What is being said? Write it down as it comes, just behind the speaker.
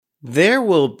there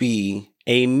will be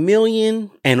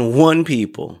 1,000,001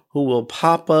 people who will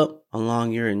pop up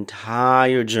along your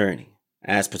entire journey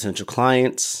as potential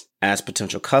clients, as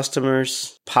potential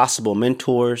customers, possible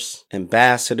mentors,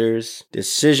 ambassadors,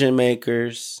 decision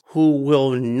makers who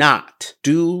will not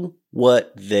do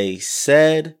what they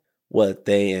said, what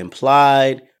they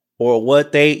implied, or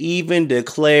what they even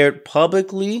declared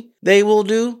publicly they will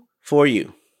do for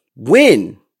you.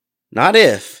 When, not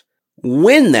if,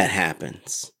 when that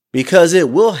happens, because it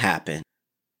will happen,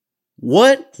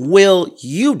 what will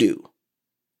you do?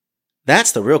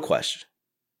 That's the real question.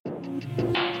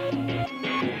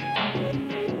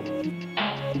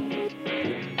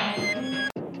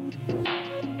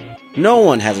 No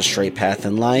one has a straight path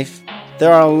in life.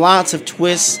 There are lots of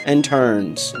twists and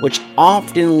turns, which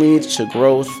often leads to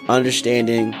growth,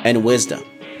 understanding, and wisdom,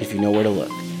 if you know where to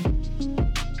look.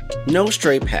 No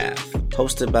Straight Path,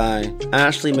 hosted by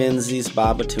Ashley Menzies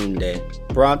Babatunde,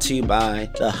 brought to you by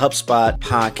the HubSpot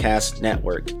Podcast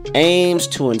Network, aims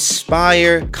to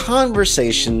inspire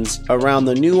conversations around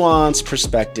the nuanced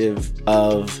perspective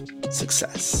of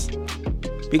success.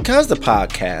 Because the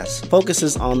podcast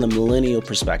focuses on the millennial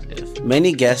perspective,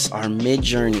 many guests are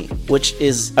mid-journey, which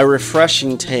is a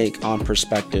refreshing take on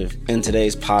perspective in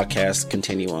today's podcast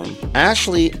continuum.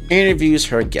 Ashley interviews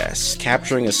her guests,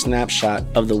 capturing a snapshot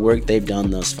of the work they've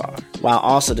done thus far, while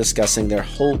also discussing their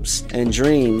hopes and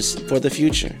dreams for the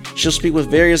future. She'll speak with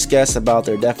various guests about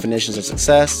their definitions of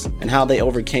success and how they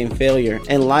overcame failure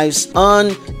and life's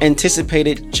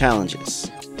unanticipated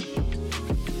challenges.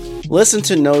 Listen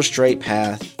to No Straight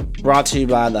Path, brought to you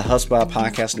by the HubSpot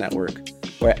Podcast Network,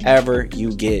 wherever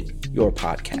you get your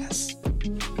podcasts.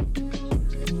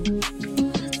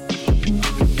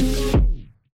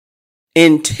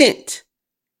 Intent,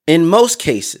 in most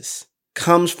cases,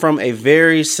 comes from a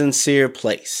very sincere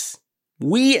place.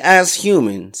 We as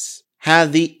humans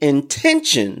have the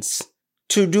intentions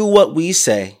to do what we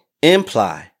say,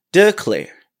 imply,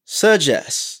 declare,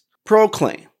 suggest,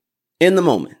 proclaim in the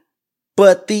moment.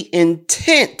 But the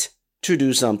intent to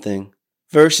do something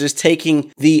versus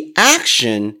taking the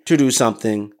action to do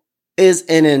something is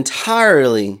an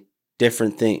entirely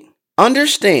different thing.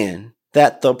 Understand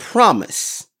that the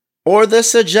promise or the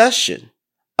suggestion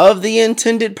of the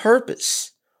intended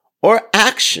purpose or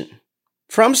action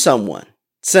from someone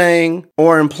saying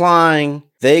or implying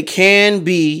they can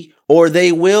be or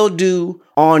they will do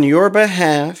on your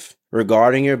behalf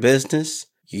regarding your business,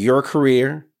 your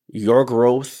career, your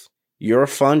growth, your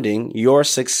funding, your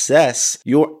success,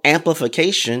 your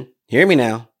amplification, hear me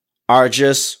now, are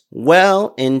just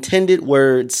well-intended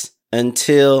words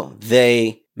until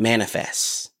they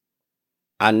manifest.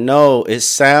 I know it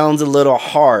sounds a little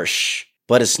harsh,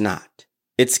 but it's not.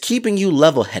 It's keeping you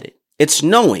level-headed. It's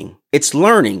knowing, it's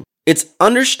learning, it's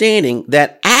understanding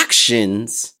that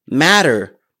actions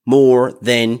matter more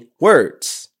than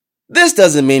words. This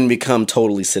doesn't mean become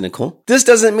totally cynical. This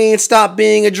doesn't mean stop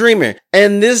being a dreamer.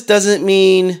 And this doesn't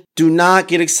mean do not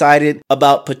get excited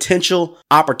about potential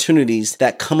opportunities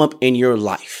that come up in your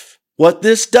life. What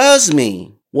this does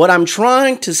mean, what I'm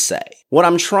trying to say, what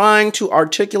I'm trying to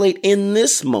articulate in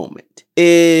this moment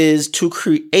is to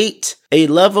create a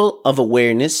level of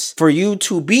awareness for you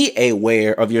to be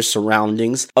aware of your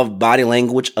surroundings, of body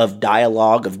language, of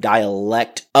dialogue, of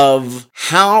dialect, of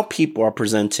how people are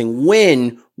presenting,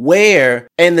 when, where,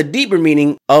 and the deeper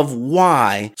meaning of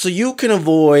why, so you can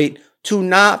avoid to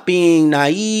not being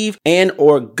naive and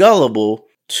or gullible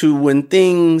to when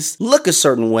things look a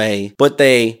certain way, but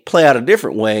they play out a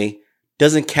different way,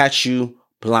 doesn't catch you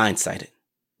blindsided.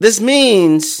 This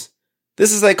means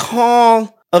this is a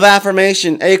call of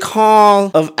affirmation, a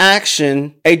call of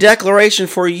action, a declaration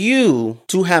for you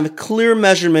to have clear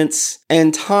measurements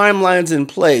and timelines in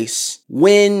place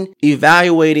when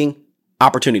evaluating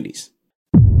opportunities.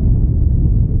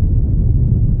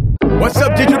 What's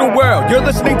up, digital world? You're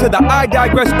listening to the I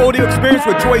Digress audio experience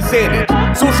with Troy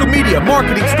Sandage. Social media,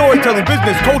 marketing, storytelling,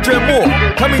 business, culture, and more.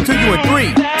 Coming to you in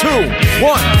 3, 2,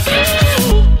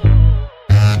 1.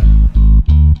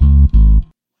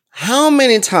 How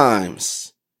many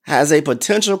times has a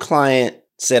potential client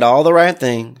said all the right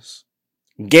things,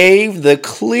 gave the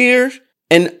clear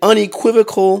and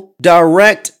unequivocal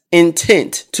direct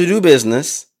intent to do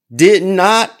business, did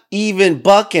not even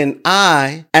buck an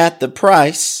eye at the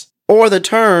price or the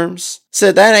terms,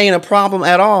 said that ain't a problem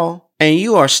at all, and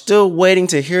you are still waiting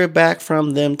to hear back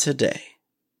from them today?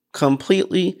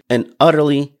 Completely and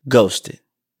utterly ghosted.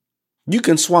 You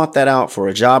can swap that out for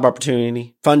a job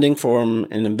opportunity, funding from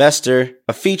an investor,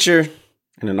 a feature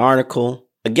in an article,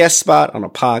 a guest spot on a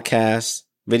podcast,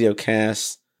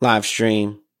 videocast, live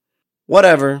stream,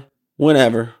 whatever,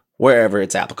 whenever, wherever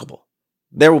it's applicable.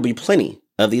 there will be plenty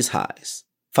of these highs,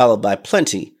 followed by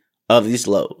plenty of these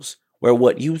lows, where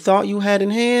what you thought you had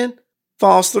in hand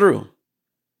falls through.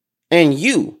 And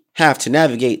you have to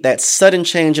navigate that sudden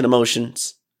change in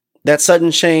emotions, that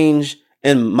sudden change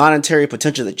in monetary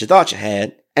potential that you thought you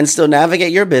had, and still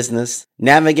navigate your business,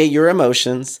 navigate your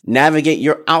emotions, navigate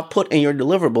your output and your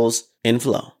deliverables in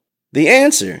flow. The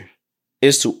answer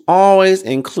is to always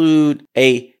include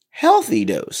a healthy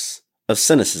dose of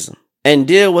cynicism and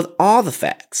deal with all the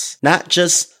facts, not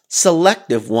just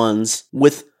selective ones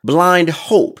with blind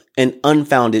hope and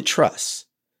unfounded trust.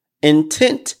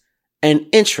 Intent and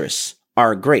interest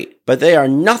are great, but they are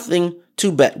nothing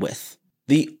to bet with.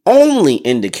 The only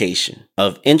indication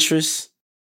of interest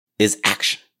is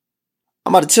action.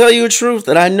 I'm about to tell you a truth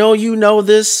that I know you know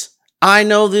this. I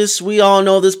know this. We all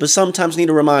know this, but sometimes need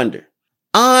a reminder.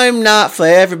 I'm not for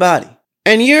everybody,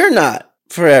 and you're not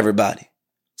for everybody.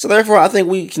 So therefore, I think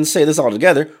we can say this all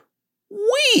together.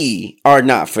 We are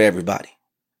not for everybody.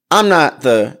 I'm not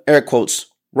the, air quotes,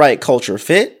 right culture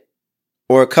fit,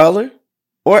 or color,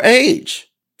 or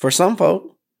age. For some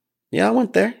folk, yeah, I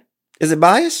went there. Is it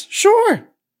biased? Sure.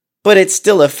 But it's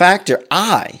still a factor.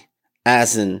 I,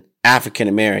 as an African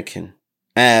American,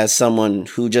 as someone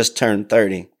who just turned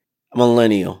 30, a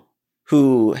millennial,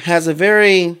 who has a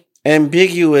very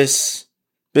ambiguous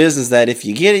business that if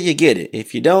you get it, you get it.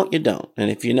 If you don't, you don't.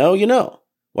 And if you know, you know.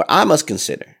 What I must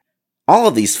consider, all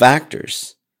of these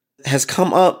factors has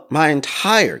come up my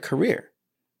entire career.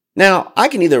 Now, I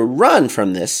can either run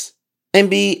from this and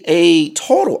be a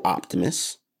total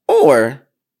optimist, or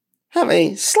have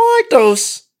a slight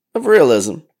dose of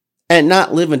realism and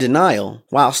not live in denial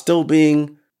while still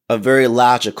being a very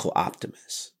logical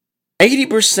optimist.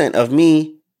 80% of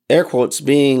me, air quotes,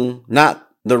 being not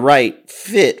the right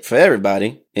fit for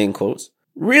everybody, end quotes,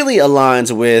 really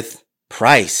aligns with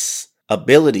price,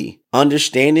 ability,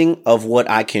 understanding of what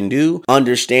I can do,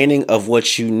 understanding of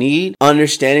what you need,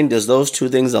 understanding does those two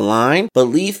things align,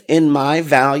 belief in my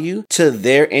value to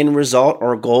their end result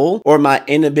or goal, or my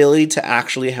inability to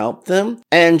actually help them,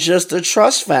 and just a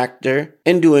trust factor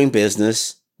in doing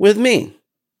business with me.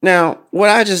 Now, what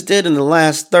I just did in the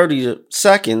last 30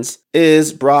 seconds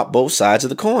is brought both sides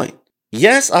of the coin.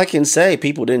 Yes, I can say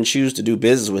people didn't choose to do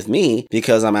business with me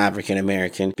because I'm African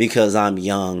American, because I'm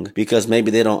young, because maybe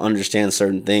they don't understand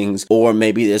certain things, or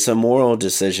maybe it's a moral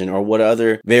decision, or what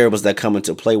other variables that come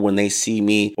into play when they see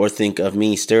me or think of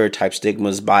me, stereotypes,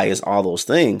 stigmas, bias, all those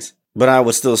things. But I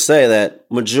would still say that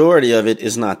majority of it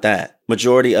is not that.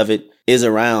 Majority of it is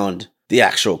around the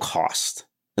actual cost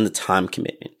and the time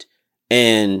commitment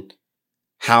and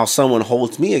how someone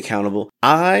holds me accountable.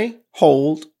 I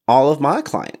hold all of my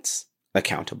clients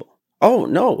accountable. Oh,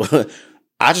 no,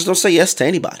 I just don't say yes to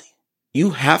anybody.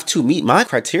 You have to meet my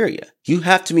criteria. You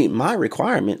have to meet my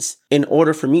requirements in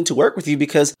order for me to work with you,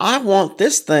 because I want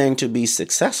this thing to be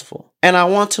successful and I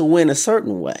want to win a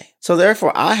certain way. So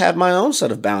therefore, I have my own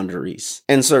set of boundaries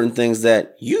and certain things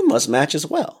that you must match as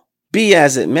well. Be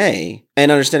as it may, and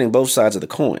understanding both sides of the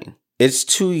coin, it's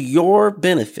to your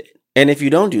benefit. And if you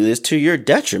don't do this, to your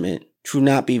detriment, to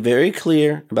not be very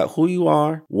clear about who you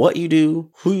are, what you do,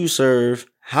 who you serve,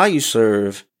 how you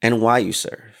serve, and why you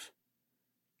serve.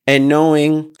 And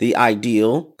knowing the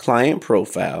ideal client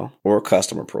profile or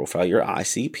customer profile, your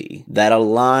ICP, that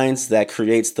aligns, that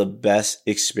creates the best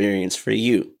experience for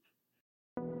you.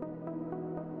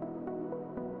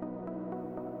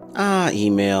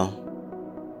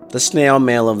 Email. The snail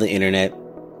mail of the internet.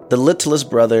 The littlest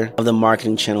brother of the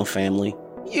marketing channel family.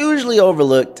 Usually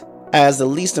overlooked as the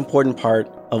least important part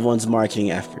of one's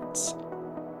marketing efforts.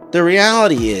 The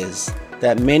reality is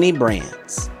that many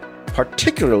brands,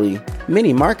 particularly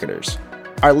many marketers,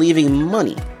 are leaving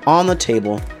money on the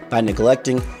table by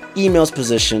neglecting email's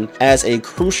position as a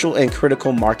crucial and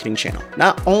critical marketing channel.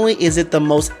 Not only is it the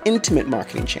most intimate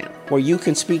marketing channel where you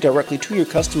can speak directly to your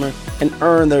customer and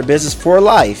earn their business for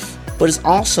life, but it's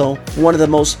also one of the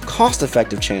most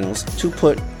cost-effective channels to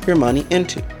put your money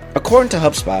into. According to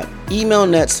HubSpot, email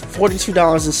nets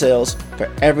 $42 in sales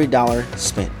for every dollar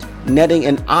spent, netting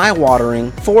an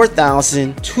eye-watering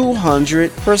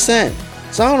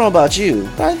 4,200%. So I don't know about you,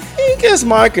 but I think as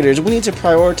marketers, we need to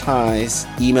prioritize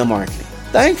email marketing.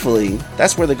 Thankfully,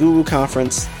 that's where the Guru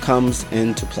Conference comes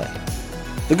into play.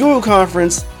 The Guru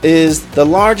Conference is the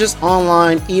largest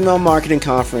online email marketing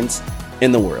conference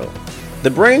in the world.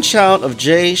 The brainchild of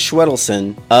Jay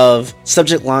Schwedelson of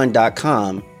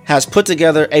SubjectLine.com has put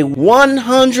together a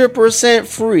 100%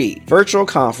 free virtual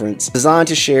conference designed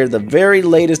to share the very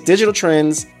latest digital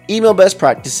trends, email best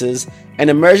practices, and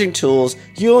emerging tools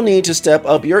you'll need to step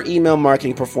up your email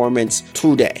marketing performance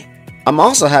today. I'm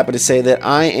also happy to say that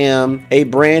I am a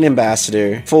brand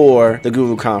ambassador for the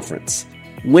Guru Conference.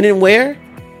 When and where?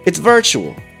 It's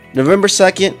virtual, November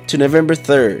 2nd to November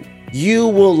 3rd. You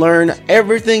will learn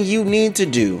everything you need to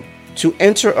do to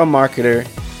enter a marketer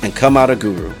and come out a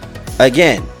guru.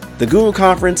 Again, the Guru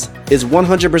Conference is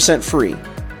 100% free,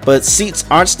 but seats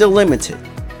are still limited.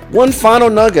 One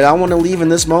final nugget I want to leave in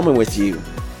this moment with you.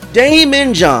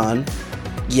 Damon John,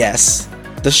 yes,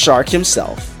 the shark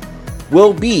himself,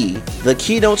 will be the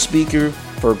keynote speaker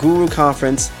for Guru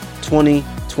Conference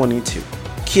 2022.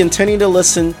 Continue to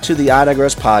listen to the I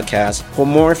Digress podcast for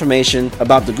more information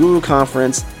about the Guru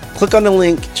Conference. Click on the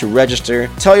link to register.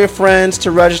 Tell your friends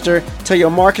to register. Tell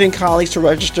your marketing colleagues to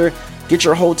register. Get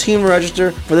your whole team to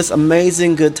register for this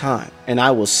amazing good time. And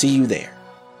I will see you there.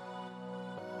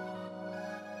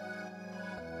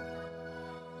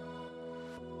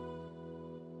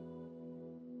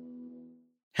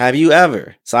 Have you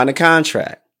ever signed a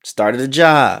contract, started a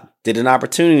job, did an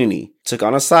opportunity, took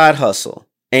on a side hustle,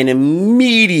 and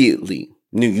immediately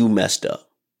knew you messed up?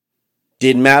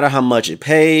 Didn't matter how much it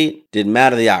paid, didn't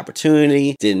matter the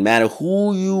opportunity, didn't matter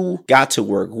who you got to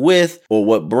work with or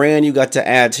what brand you got to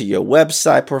add to your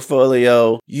website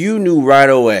portfolio. You knew right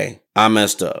away, I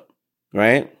messed up,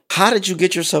 right? How did you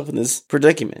get yourself in this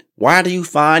predicament? Why do you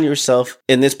find yourself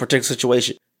in this particular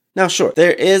situation? Now, sure,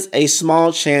 there is a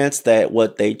small chance that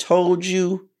what they told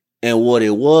you and what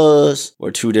it was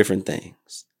were two different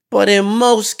things. But in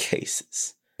most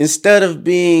cases, instead of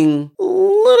having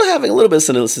a little bit of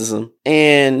cynicism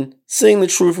and seeing the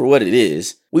truth for what it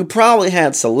is, we probably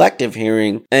had selective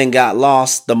hearing and got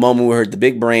lost the moment we heard the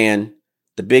big brand,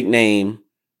 the big name,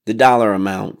 the dollar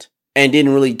amount, and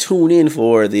didn't really tune in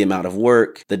for the amount of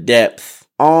work, the depth,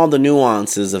 all the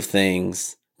nuances of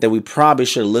things that we probably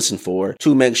should have listened for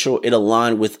to make sure it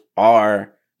aligned with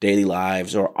our daily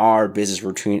lives or our business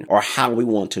routine or how we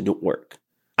want to do work.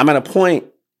 I'm at a point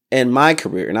in my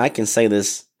career, and I can say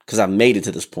this because I've made it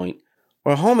to this point,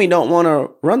 where homie don't want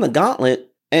to run the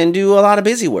gauntlet and do a lot of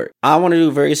busy work. I want to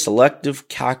do very selective,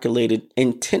 calculated,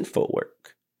 intentful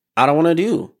work. I don't want to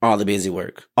do all the busy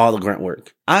work, all the grunt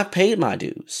work. I've paid my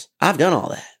dues. I've done all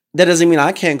that. That doesn't mean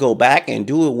I can't go back and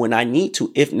do it when I need to,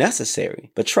 if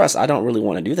necessary. But trust, I don't really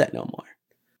want to do that no more.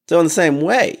 So in the same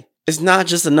way, it's not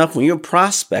just enough when you're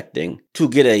prospecting to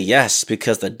get a yes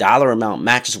because the dollar amount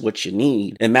matches what you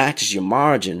need and matches your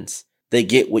margins. They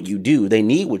get what you do. They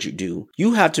need what you do.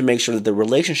 You have to make sure that the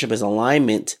relationship is in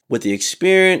alignment with the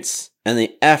experience and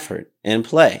the effort and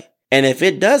play. And if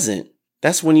it doesn't,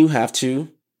 that's when you have to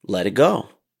let it go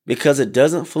because it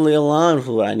doesn't fully align with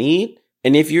what I need.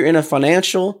 And if you're in a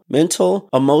financial, mental,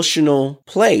 emotional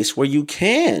place where you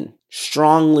can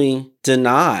strongly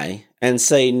deny and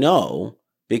say no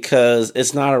because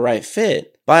it's not a right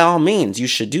fit, by all means, you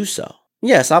should do so.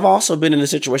 Yes, I've also been in a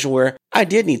situation where I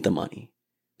did need the money.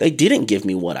 They didn't give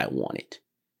me what I wanted.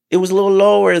 It was a little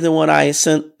lower than what I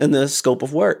sent in the scope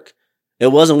of work.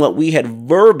 It wasn't what we had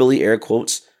verbally, air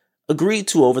quotes, agreed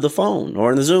to over the phone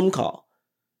or in the Zoom call.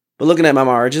 But looking at my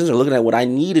margins or looking at what I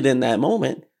needed in that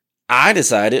moment, I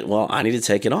decided, well, I need to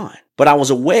take it on. But I was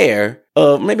aware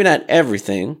of maybe not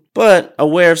everything, but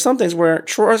aware of some things where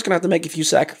Troy's going to have to make a few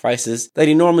sacrifices that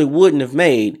he normally wouldn't have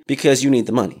made because you need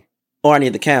the money or I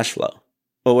need the cash flow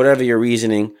or whatever your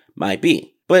reasoning might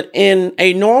be. But in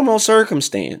a normal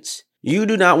circumstance, you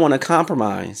do not want to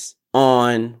compromise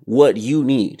on what you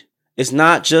need. It's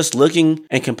not just looking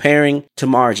and comparing to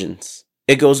margins.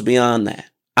 It goes beyond that.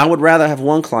 I would rather have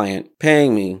one client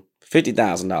paying me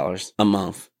 $50,000 a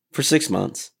month for 6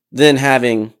 months than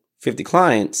having 50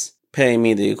 clients paying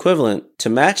me the equivalent to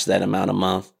match that amount a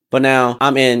month. But now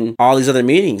I'm in all these other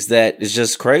meetings that is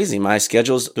just crazy. My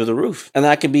schedule's through the roof. And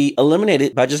that can be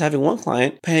eliminated by just having one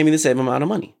client paying me the same amount of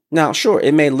money. Now, sure,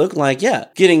 it may look like,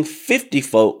 getting 50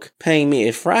 folk paying me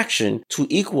a fraction to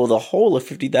equal the whole of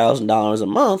 $50,000 a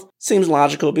month seems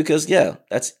logical because,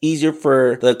 that's easier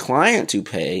for the client to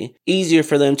pay, easier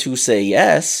for them to say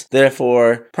yes,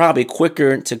 therefore probably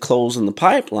quicker to close in the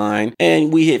pipeline,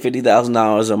 and we hit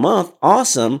 $50,000 a month.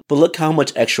 Awesome, but look how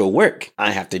much extra work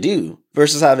I have to do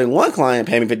versus having one client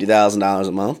pay me $50,000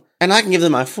 a month, and I can give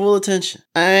them my full attention.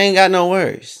 I ain't got no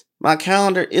worries. My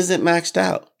calendar isn't maxed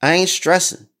out. I ain't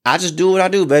stressing. I just do what I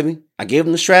do, baby. I give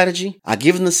them the strategy. I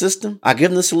give them the system. I give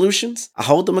them the solutions. I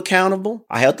hold them accountable.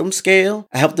 I help them scale.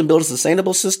 I help them build a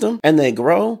sustainable system and they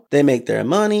grow. They make their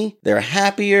money. They're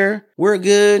happier. We're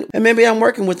good. And maybe I'm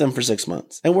working with them for 6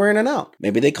 months and we're in and out.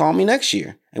 Maybe they call me next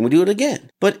year and we do it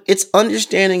again. But it's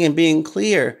understanding and being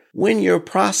clear when you're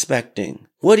prospecting.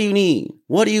 What do you need?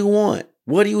 What do you want?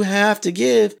 What do you have to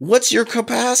give? What's your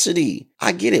capacity?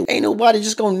 I get it. Ain't nobody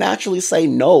just gonna naturally say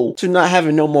no to not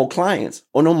having no more clients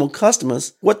or no more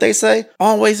customers. What they say,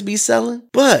 always be selling.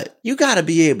 But you gotta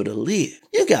be able to live.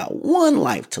 You got one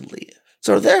life to live.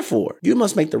 So therefore, you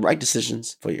must make the right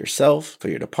decisions for yourself, for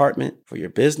your department, for your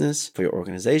business, for your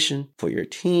organization, for your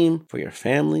team, for your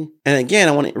family. And again,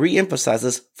 I want to reemphasize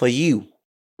this, for you.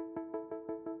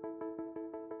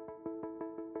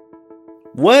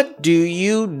 What do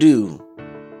you do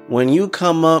when you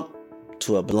come up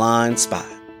to a blind spot?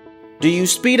 Do you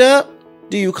speed up?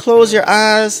 Do you close your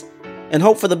eyes and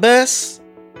hope for the best?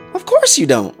 Of course you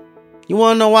don't. You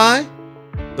want to know why?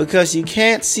 Because you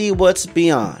can't see what's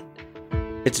beyond.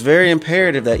 It's very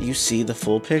imperative that you see the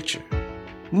full picture.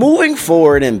 Moving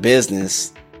forward in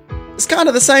business, it's kind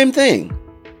of the same thing.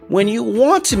 When you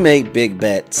want to make big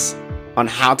bets on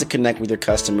how to connect with your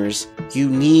customers, you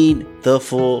need the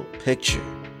full picture.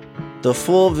 The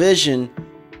full vision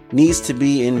needs to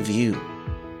be in view.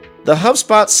 The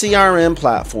HubSpot CRM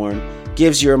platform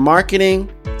gives your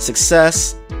marketing,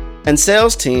 success, and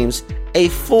sales teams a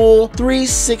full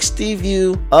 360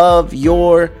 view of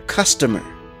your customer.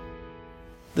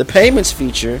 The payments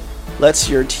feature lets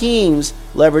your teams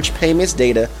leverage payments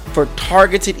data for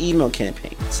targeted email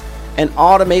campaigns and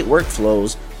automate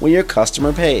workflows when your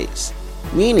customer pays,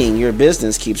 meaning your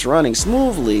business keeps running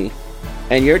smoothly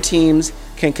and your teams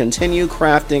can continue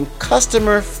crafting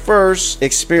customer-first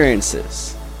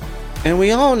experiences. And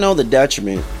we all know the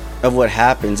detriment of what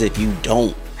happens if you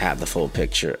don't have the full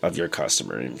picture of your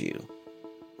customer in view.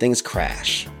 Things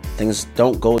crash. Things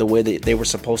don't go the way that they were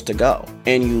supposed to go,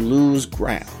 and you lose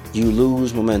ground. You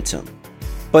lose momentum.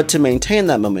 But to maintain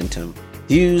that momentum,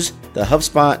 use the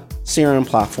HubSpot CRM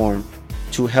platform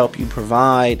to help you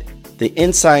provide the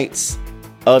insights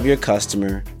of your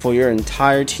customer for your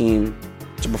entire team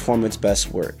to perform its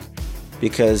best work,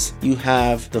 because you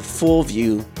have the full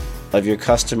view of your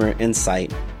customer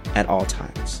insight at all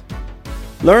times.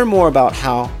 Learn more about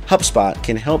how HubSpot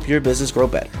can help your business grow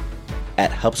better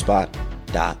at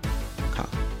HubSpot.com.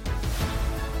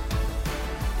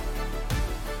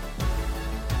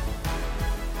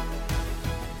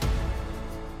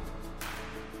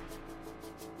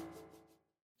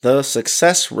 The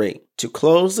success rate to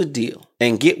close the deal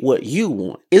and get what you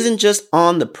want isn't just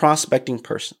on the prospecting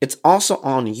person. It's also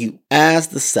on you as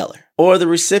the seller or the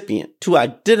recipient to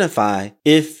identify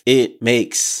if it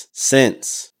makes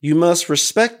sense. You must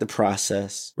respect the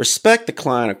process, respect the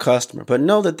client or customer, but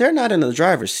know that they're not in the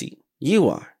driver's seat. You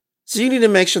are. So you need to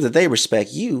make sure that they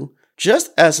respect you just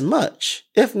as much,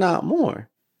 if not more,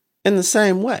 in the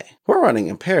same way. We're running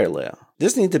in parallel.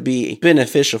 This needs to be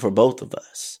beneficial for both of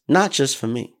us, not just for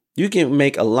me. You can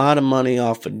make a lot of money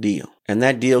off a deal, and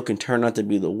that deal can turn out to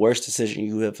be the worst decision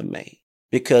you ever made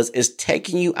because it's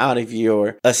taking you out of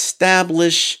your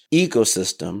established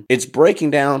ecosystem. It's breaking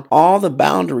down all the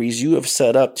boundaries you have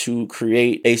set up to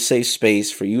create a safe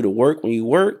space for you to work when you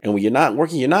work, and when you're not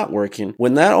working, you're not working.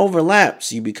 When that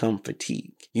overlaps, you become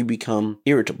fatigued. You become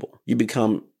irritable. You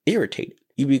become irritated.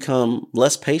 You become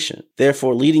less patient,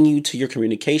 therefore leading you to your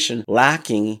communication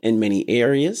lacking in many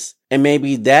areas. And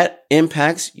maybe that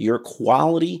impacts your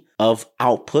quality of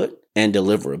output and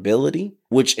deliverability,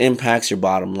 which impacts your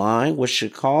bottom line, which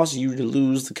should cause you to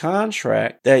lose the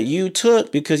contract that you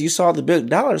took because you saw the big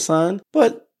dollar sign.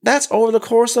 But that's over the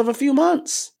course of a few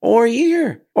months or a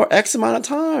year or X amount of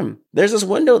time. There's this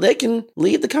window they can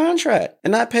leave the contract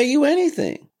and not pay you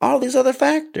anything. All these other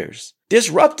factors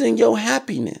disrupting your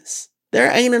happiness. There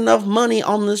ain't enough money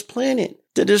on this planet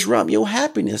to disrupt your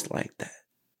happiness like that.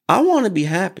 I want to be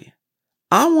happy.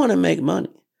 I want to make money.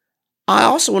 I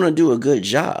also want to do a good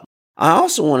job. I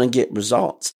also want to get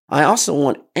results. I also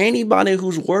want anybody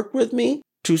who's worked with me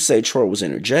to say Troy was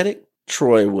energetic.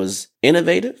 Troy was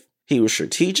innovative. He was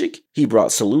strategic. He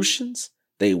brought solutions.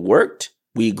 They worked.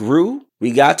 We grew.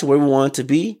 We got to where we wanted to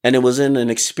be. And it was in an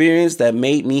experience that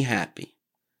made me happy.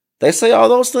 They say all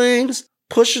those things.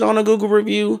 Push it on a Google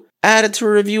review, add it to a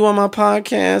review on my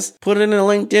podcast, put it in a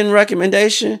LinkedIn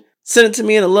recommendation, send it to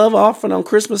me in a love offering on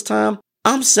Christmas time.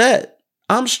 I'm set.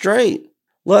 I'm straight.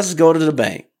 Let's go to the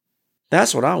bank.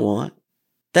 That's what I want.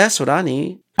 That's what I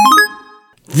need.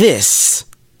 This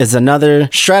is another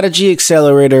Strategy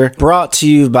Accelerator brought to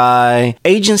you by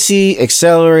Agency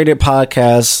Accelerated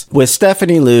Podcast with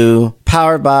Stephanie Liu,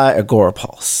 powered by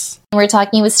AgoraPulse. We're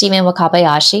talking with Stephen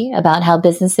Wakabayashi about how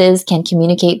businesses can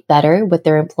communicate better with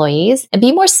their employees and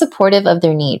be more supportive of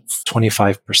their needs.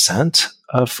 25%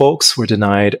 of folks were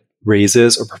denied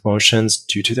raises or promotions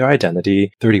due to their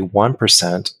identity.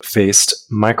 31%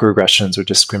 faced microaggressions or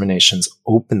discriminations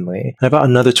openly. And about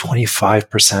another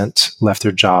 25% left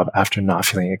their job after not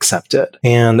feeling accepted.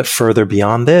 And further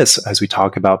beyond this, as we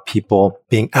talk about people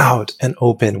being out and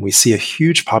open, we see a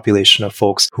huge population of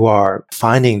folks who are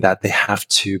finding that they have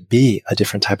to be a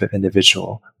different type of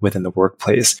individual within the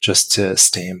workplace just to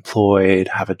stay employed,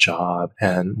 have a job,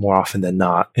 and more often than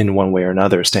not, in one way or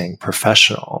another, staying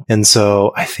professional. And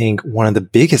so I think one of the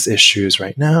biggest issues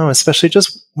right now, especially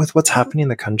just with what's happening in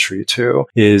the country too,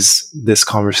 is this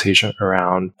conversation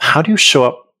around how do you show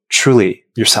up truly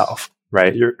yourself,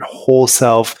 right? Your whole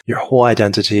self, your whole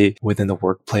identity within the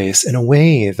workplace in a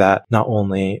way that not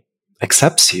only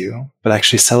accepts you, but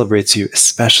actually celebrates you,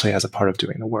 especially as a part of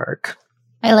doing the work.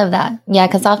 I love that. Yeah,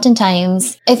 because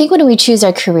oftentimes I think when we choose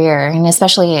our career, and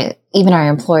especially even our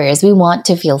employers, we want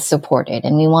to feel supported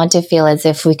and we want to feel as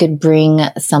if we could bring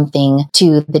something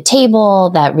to the table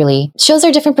that really shows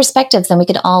our different perspectives and we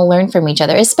could all learn from each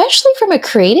other, especially from a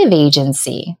creative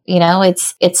agency. You know,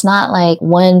 it's not like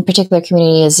one particular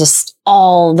community is just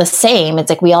all the same. It's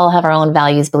like we all have our own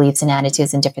values, beliefs, and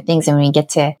attitudes and different things. And when we get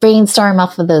to brainstorm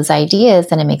off of those ideas,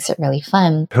 then it makes it really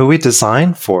fun. Who we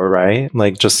design for, right?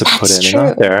 Like just to put it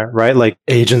out there, right? Like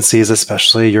agencies,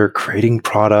 especially, you're creating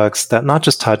products that not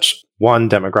just touch one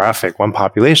demographic, one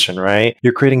population, right?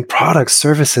 You're creating products,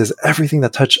 services, everything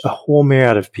that touch a whole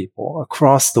myriad of people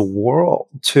across the world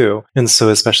too. And so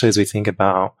especially as we think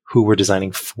about who we're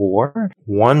designing for,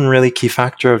 one really key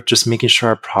factor of just making sure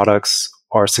our products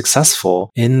are successful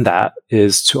in that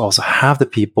is to also have the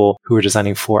people who are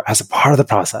designing for as a part of the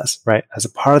process, right? As a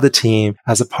part of the team,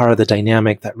 as a part of the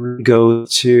dynamic that really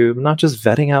goes to not just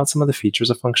vetting out some of the features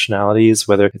of functionalities,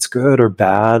 whether it's good or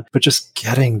bad, but just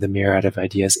getting the myriad of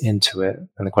ideas into it.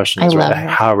 And the question is, right,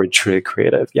 how are we truly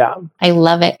creative? Yeah. I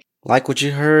love it. Like what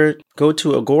you heard, go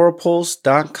to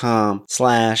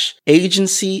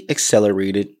agorapulse.com/agency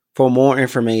accelerated for more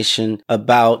information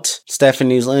about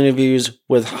Stephanie's interviews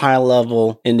with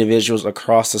high-level individuals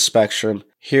across the spectrum,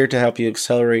 here to help you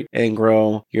accelerate and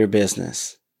grow your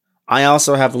business. I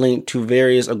also have linked to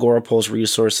various Agorapulse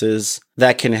resources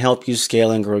that can help you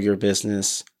scale and grow your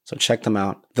business, so check them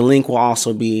out. The link will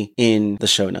also be in the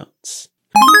show notes.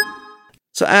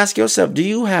 So ask yourself, do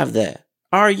you have that?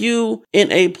 Are you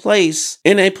in a place,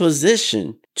 in a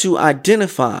position to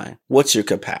identify what's your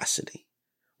capacity?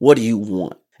 What do you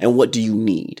want? And what do you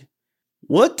need?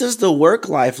 What does the work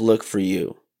life look for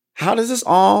you? How does this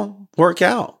all work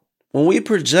out? When we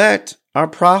project our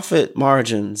profit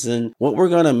margins and what we're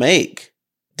going to make,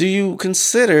 do you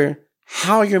consider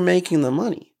how you're making the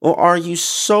money? Or are you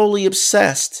solely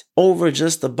obsessed over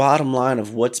just the bottom line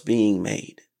of what's being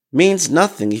made? Means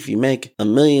nothing if you make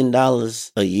 $1 million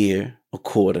a year, a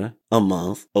quarter, a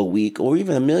month, a week, or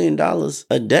even $1 million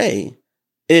a day,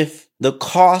 if the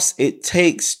cost it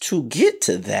takes to get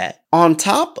to that, on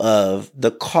top of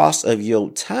the cost of your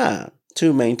time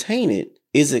to maintain it,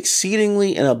 is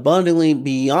exceedingly and abundantly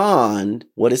beyond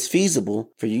what is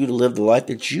feasible for you to live the life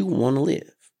that you want to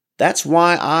live. That's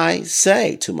why I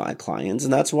say to my clients,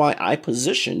 and that's why I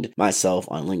positioned myself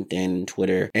on LinkedIn and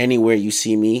Twitter, anywhere you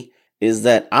see me, is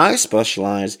that I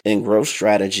specialize in growth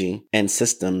strategy and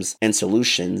systems and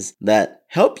solutions that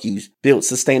help you build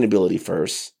sustainability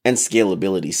first and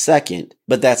scalability second,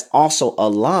 but that's also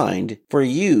aligned for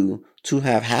you to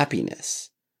have happiness,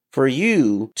 for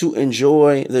you to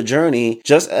enjoy the journey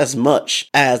just as much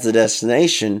as the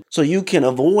destination so you can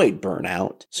avoid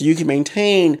burnout, so you can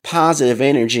maintain positive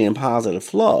energy and positive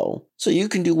flow, so you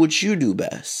can do what you do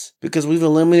best. Because we've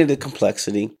eliminated the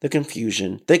complexity, the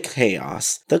confusion, the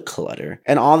chaos, the clutter,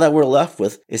 and all that we're left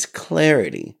with is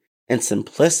clarity and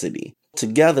simplicity.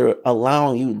 Together,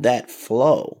 allowing you that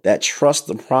flow, that trust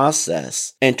the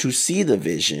process, and to see the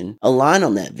vision, align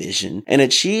on that vision, and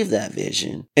achieve that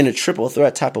vision in a triple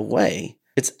threat type of way.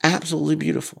 It's absolutely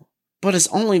beautiful. But it's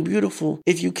only beautiful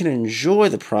if you can enjoy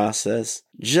the process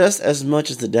just as much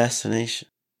as the destination.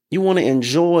 You want to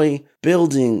enjoy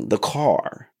building the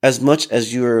car as much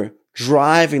as you're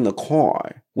driving the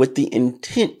car with the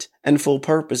intent and full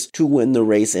purpose to win the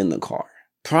race in the car.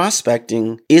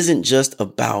 Prospecting isn't just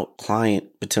about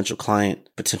potential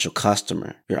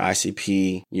customer, your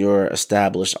ICP, your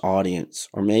established audience,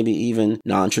 or maybe even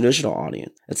non-traditional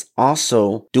audience. It's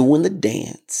also doing the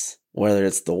dance, whether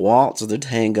it's the waltz or the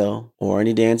tango or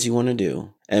any dance you want to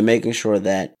do, and making sure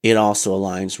that it also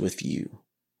aligns with you,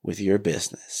 with your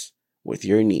business, with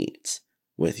your needs,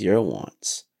 with your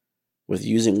wants, with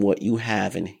using what you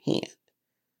have in hand,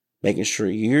 making sure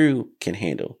you can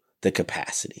handle the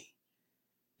capacity.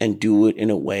 And do it in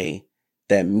a way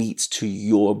that meets to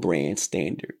your brand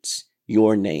standards,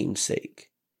 your namesake,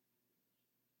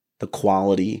 the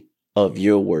quality of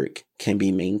your work can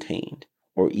be maintained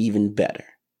or even better.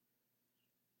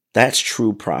 That's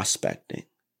true prospecting.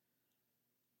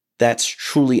 That's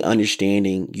truly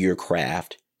understanding your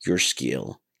craft, your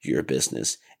skill, your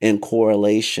business in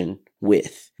correlation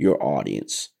with your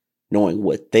audience, knowing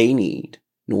what they need,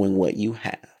 knowing what you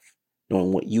have,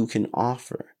 knowing what you can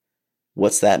offer.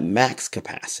 What's that max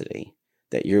capacity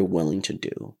that you're willing to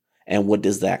do? And what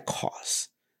does that cost?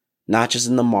 Not just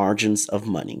in the margins of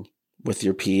money with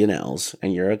your P&Ls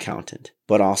and your accountant,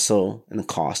 but also in the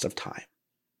cost of time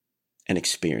and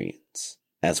experience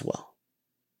as well.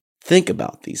 Think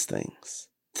about these things.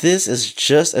 This is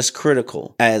just as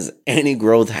critical as any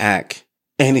growth hack,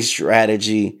 any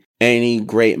strategy, any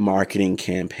great marketing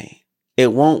campaign.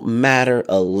 It won't matter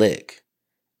a lick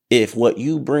if what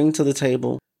you bring to the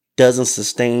table doesn't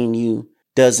sustain you,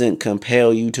 doesn't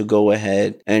compel you to go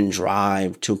ahead and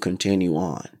drive to continue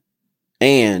on,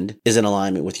 and is in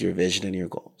alignment with your vision and your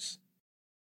goals.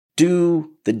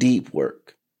 Do the deep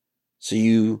work so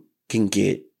you can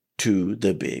get to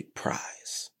the big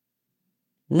prize.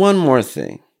 One more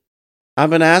thing. I've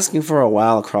been asking for a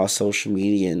while across social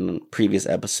media in previous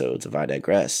episodes of I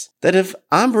Digress, that if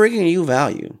I'm bringing you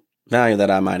value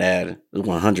that I might add is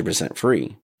 100%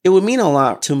 free, it would mean a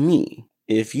lot to me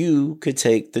if you could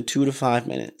take the 2 to 5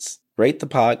 minutes, rate the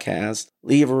podcast,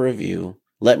 leave a review,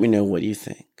 let me know what you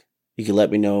think. You can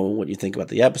let me know what you think about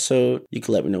the episode. You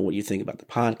can let me know what you think about the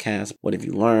podcast. What have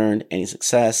you learned? Any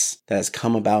success that has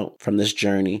come about from this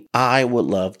journey? I would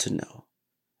love to know.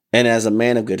 And as a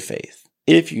man of good faith,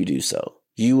 if you do so,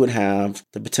 you would have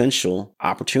the potential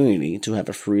opportunity to have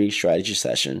a free strategy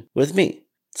session with me.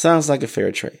 Sounds like a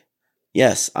fair trade.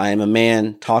 Yes, I am a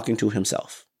man talking to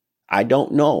himself. I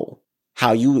don't know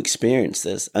how you experience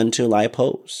this until I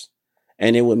post.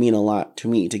 And it would mean a lot to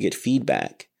me to get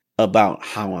feedback about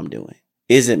how I'm doing.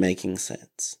 Is it making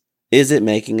sense? Is it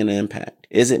making an impact?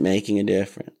 Is it making a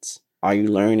difference? Are you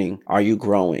learning? Are you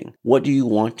growing? What do you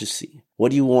want to see? What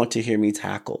do you want to hear me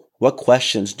tackle? What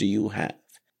questions do you have?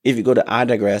 If you go to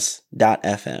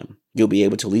idigress.fm, you'll be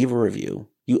able to leave a review.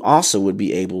 You also would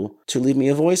be able to leave me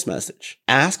a voice message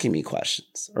asking me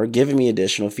questions or giving me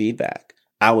additional feedback.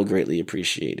 I would greatly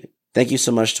appreciate it. Thank you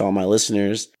so much to all my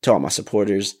listeners, to all my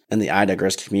supporters, and the I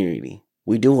Digress community.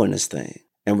 We're doing this thing,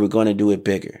 and we're going to do it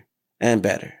bigger and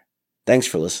better. Thanks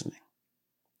for listening.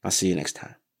 I'll see you next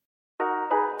time.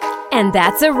 And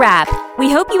that's a wrap.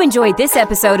 We hope you enjoyed this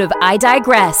episode of I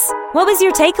Digress. What was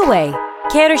your takeaway?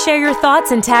 Care to share your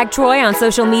thoughts and tag Troy on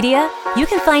social media? You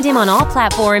can find him on all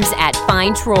platforms at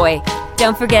Find Troy.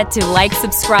 Don't forget to like,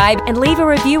 subscribe, and leave a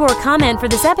review or comment for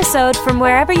this episode from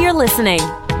wherever you're listening.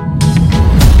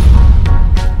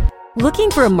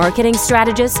 Looking for a marketing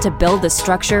strategist to build the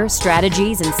structure,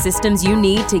 strategies, and systems you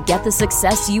need to get the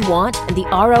success you want and the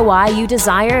ROI you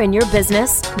desire in your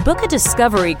business? Book a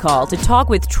discovery call to talk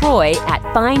with Troy at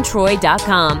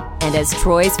findtroy.com. And as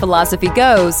Troy's philosophy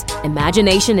goes,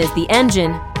 imagination is the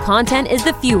engine, content is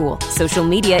the fuel, social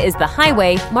media is the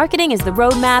highway, marketing is the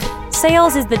roadmap,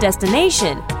 sales is the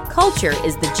destination, culture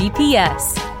is the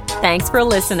GPS. Thanks for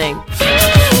listening.